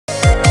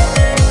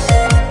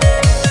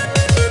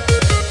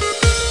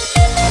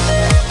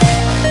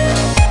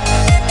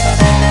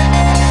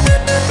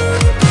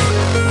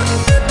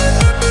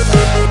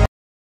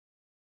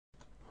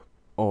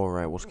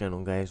What's going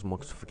on, guys?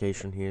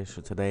 Moxification here. So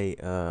today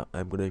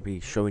I'm going to be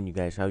showing you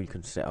guys how you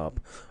can set up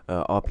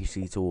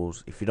RPC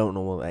tools. If you don't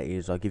know what that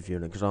is, I'll give you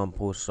an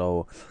example.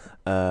 So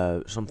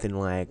something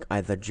like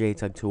either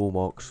JTAG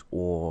toolbox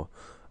or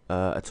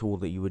a tool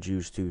that you would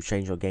use to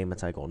change your gamer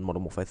tag on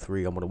Modern Warfare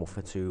 3 or Modern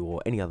Warfare 2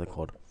 or any other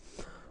COD.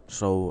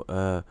 So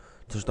to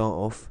start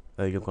off,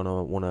 you're going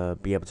to want to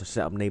be able to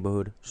set up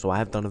neighborhood. So I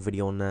have done a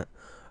video on that.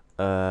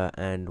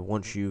 And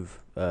once you've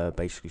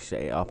basically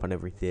set it up and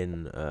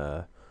everything,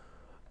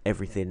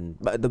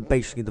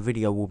 basically the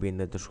video will be in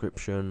the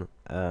description,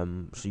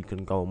 so you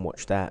can go and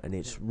watch that, and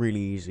it's really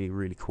easy,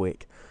 really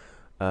quick.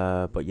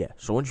 But yeah,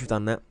 so once you've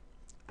done that,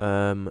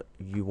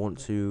 you want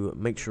to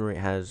make sure it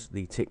has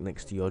the tick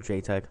next to your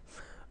JTAG.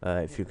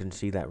 If you can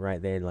see that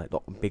right there, like the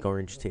big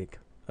orange tick,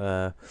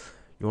 you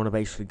want to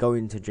basically go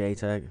into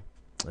JTAG,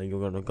 and you're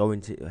going to go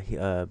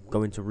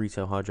into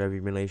retail hard drive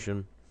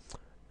emulation.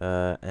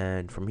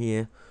 And from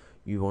here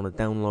you want to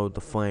download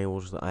the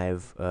files that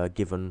I've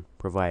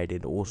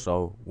provided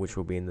also, which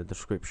will be in the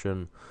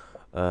description,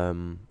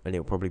 and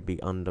it'll probably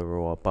be under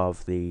or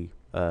above the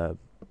how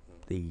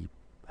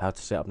to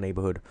set up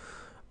neighborhood.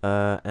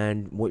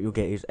 And what you'll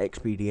get is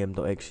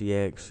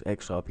xpdm.xex,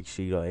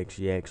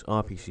 xrpc.xex,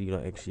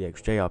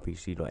 rpc.xex,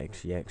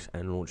 jrpc.xex,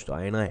 and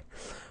launch.ini.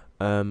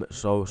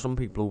 So some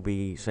people will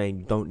be saying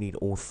you don't need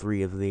all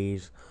three of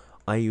these.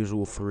 I use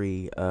all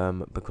three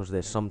because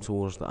there's some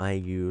tools that I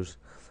use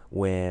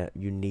where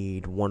you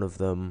need one of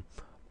them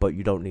but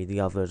you don't need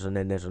the others, and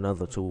then there's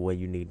another tool where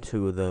you need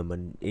two of them,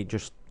 and it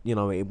just,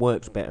 it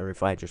works better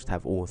if I just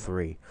have all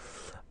three.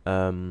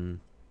 So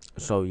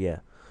yeah,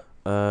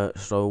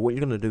 so what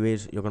you're going to do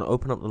is you're going to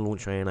open up the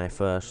launch.ini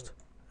first,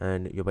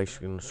 and you're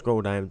basically going to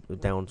scroll down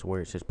to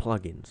where it says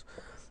plugins.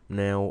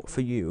 Now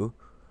for you,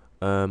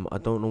 I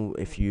don't know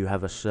if you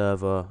have a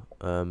server,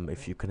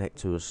 if you connect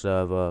to a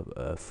server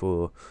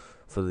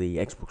for the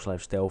Xbox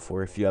Live Stealth,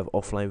 or if you have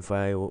offline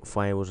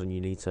files and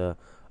you need to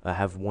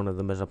have one of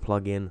them as a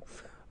plugin.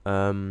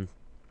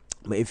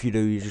 But if you do,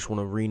 you just want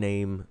to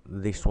rename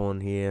this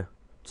one here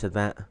to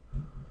that,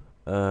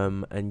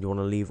 and you want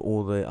to leave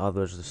all the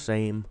others the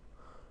same,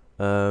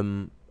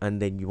 and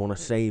then you want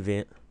to save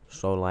it.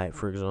 So like,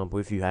 for example,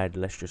 if you had,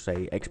 let's just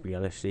say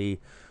xplsc,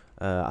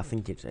 I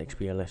think it's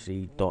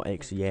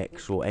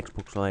xplsc.xex or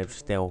Xbox Live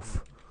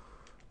Stealth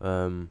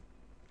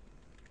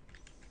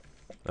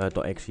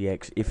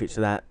 .xex. If it's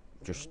that,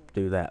 just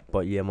do that.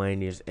 But yeah,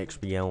 mine is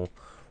xbl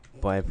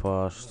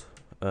bypassed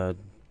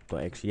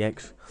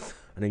 .xex,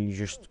 and then you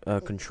just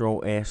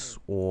Control S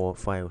or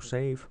file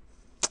save,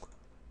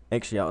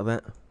 exit out of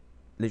that.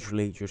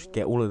 Literally just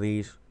get all of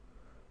these,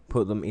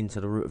 put them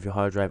into the root of your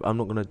hard drive. I'm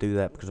not gonna do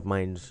that because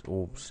mine's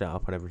all set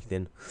up and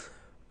everything.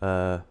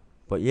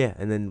 But yeah,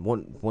 and then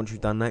once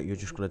you've done that, you're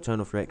just gonna turn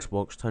off your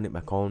Xbox, turn it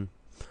back on.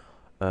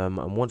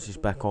 And once it's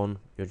back on,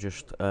 you're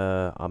just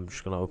I'm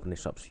just gonna open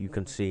this up so you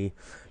can see.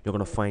 You're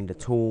gonna find a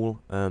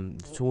tool.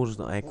 The tools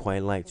that I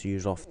quite like to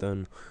use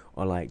often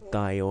are like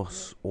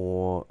Dios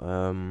or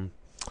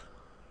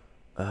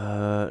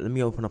let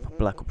me open up a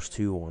Black Ops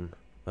 2 one.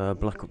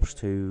 Black Ops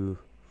 2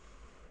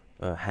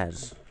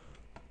 has.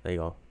 There you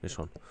go, this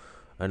one.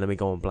 And let me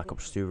go on Black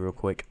Ops 2 real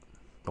quick.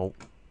 Oh,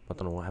 I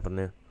don't know what happened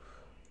there.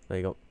 There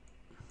you go.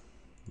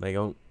 There you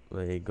go.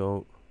 There you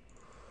go.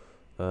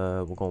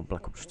 We'll go on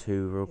Black Ops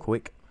 2 real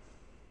quick.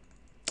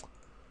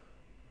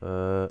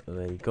 There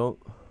you go.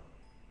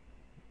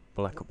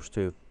 Black Ops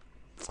 2.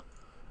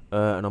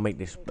 And I'll make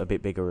this a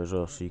bit bigger as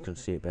well so you can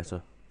see it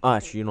better.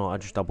 Actually, I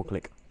just double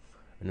click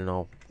and then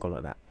I'll go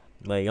like that.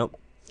 There you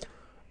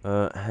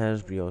go.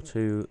 Has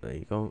BO2. There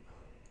you go.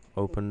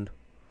 Opened.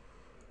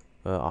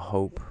 I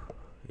hope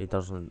it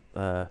doesn't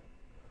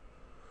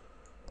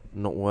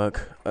not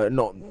work.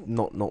 Not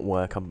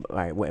work.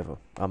 Alright, whatever.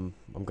 I'm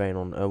going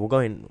on. We'll go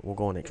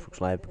on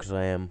Xbox Live because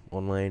I am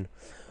online.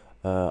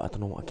 I don't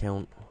know what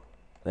account.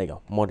 There you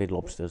go. Modded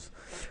Lobsters.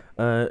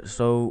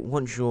 So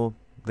once you're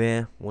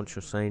there, once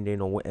you're signed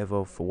in or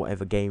whatever for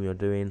whatever game you're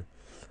doing,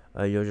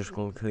 you're just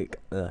gonna click.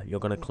 You're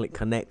gonna click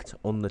connect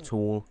on the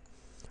tool,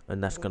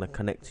 and that's gonna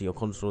connect to your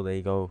console. There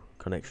you go.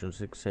 Connection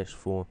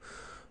successful.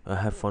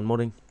 Have fun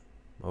modding.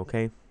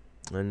 Okay.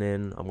 And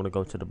then I'm gonna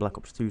go to the Black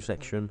Ops 2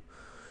 section.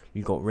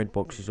 You got red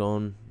boxes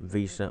on,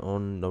 VSET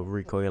on, no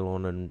recoil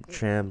on, and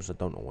Chams. I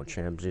don't know what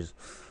Chams is.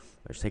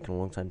 It's taken a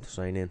long time to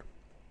sign in.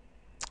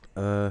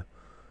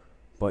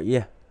 But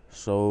yeah,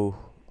 so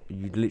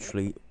you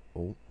literally.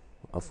 Oh,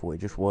 I thought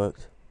it just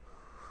worked.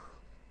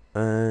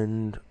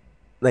 And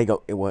there you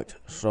go, it worked.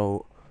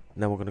 So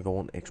now we're gonna go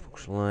on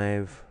Xbox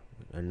Live,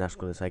 and that's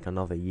gonna take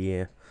another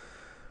year.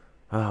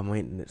 I'm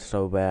waiting it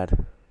so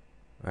bad.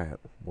 Alright,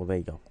 well there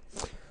you go.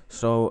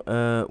 So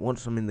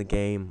once I'm in the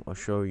game, I'll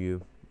show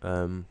you.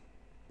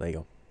 There you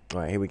go.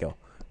 Alright, here we go.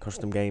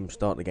 Custom game,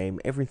 start the game.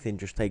 Everything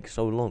just takes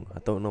so long. I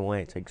don't know why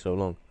it takes so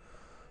long.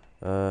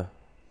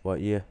 But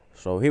yeah,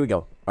 so here we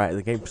go. Alright,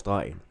 the game's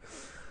starting.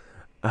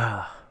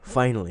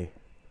 Finally.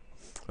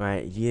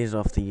 Alright, years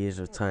after years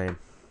of time.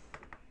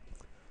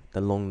 The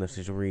longness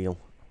is real.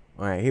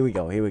 Alright, here we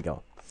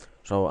go.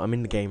 So I'm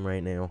in the game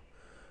right now.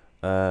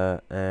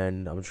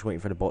 and I'm just waiting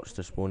for the bots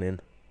to spawn in.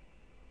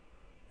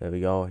 There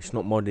we go. It's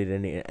not modded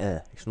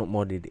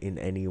in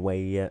any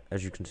way yet,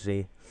 as you can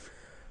see.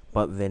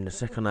 But then the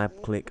second I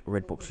click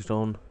red boxes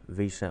on,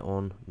 VSAT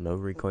on, no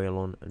recoil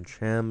on, and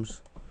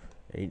shams,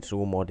 it's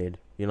all modded,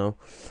 you know.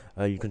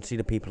 You can see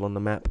the people on the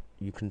map,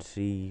 you can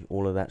see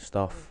all of that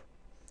stuff.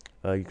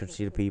 You can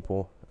see the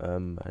people,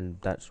 and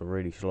that's a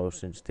really slow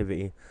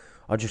sensitivity.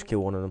 I'll just kill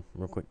one of them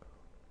real quick.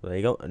 There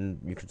you go, and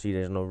you can see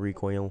there's no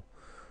recoil,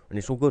 and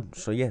it's all good.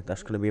 So yeah,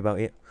 that's going to be about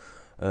it.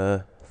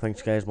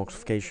 Thanks guys,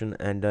 Moxification,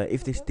 and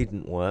if this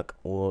didn't work,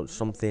 or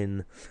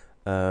something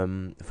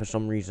for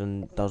some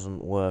reason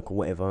doesn't work or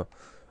whatever,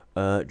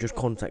 just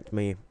contact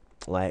me,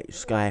 like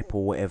Skype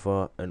or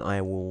whatever, and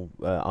I will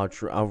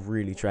I'll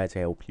really try to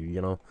help you,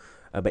 you know.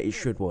 But it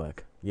should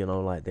work, you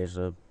know, like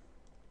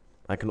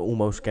I can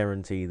almost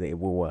guarantee that it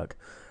will work.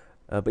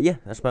 But yeah,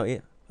 that's about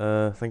it.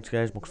 Thanks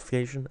guys,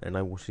 Moxification, and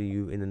I will see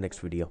you in the next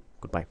video.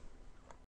 Goodbye.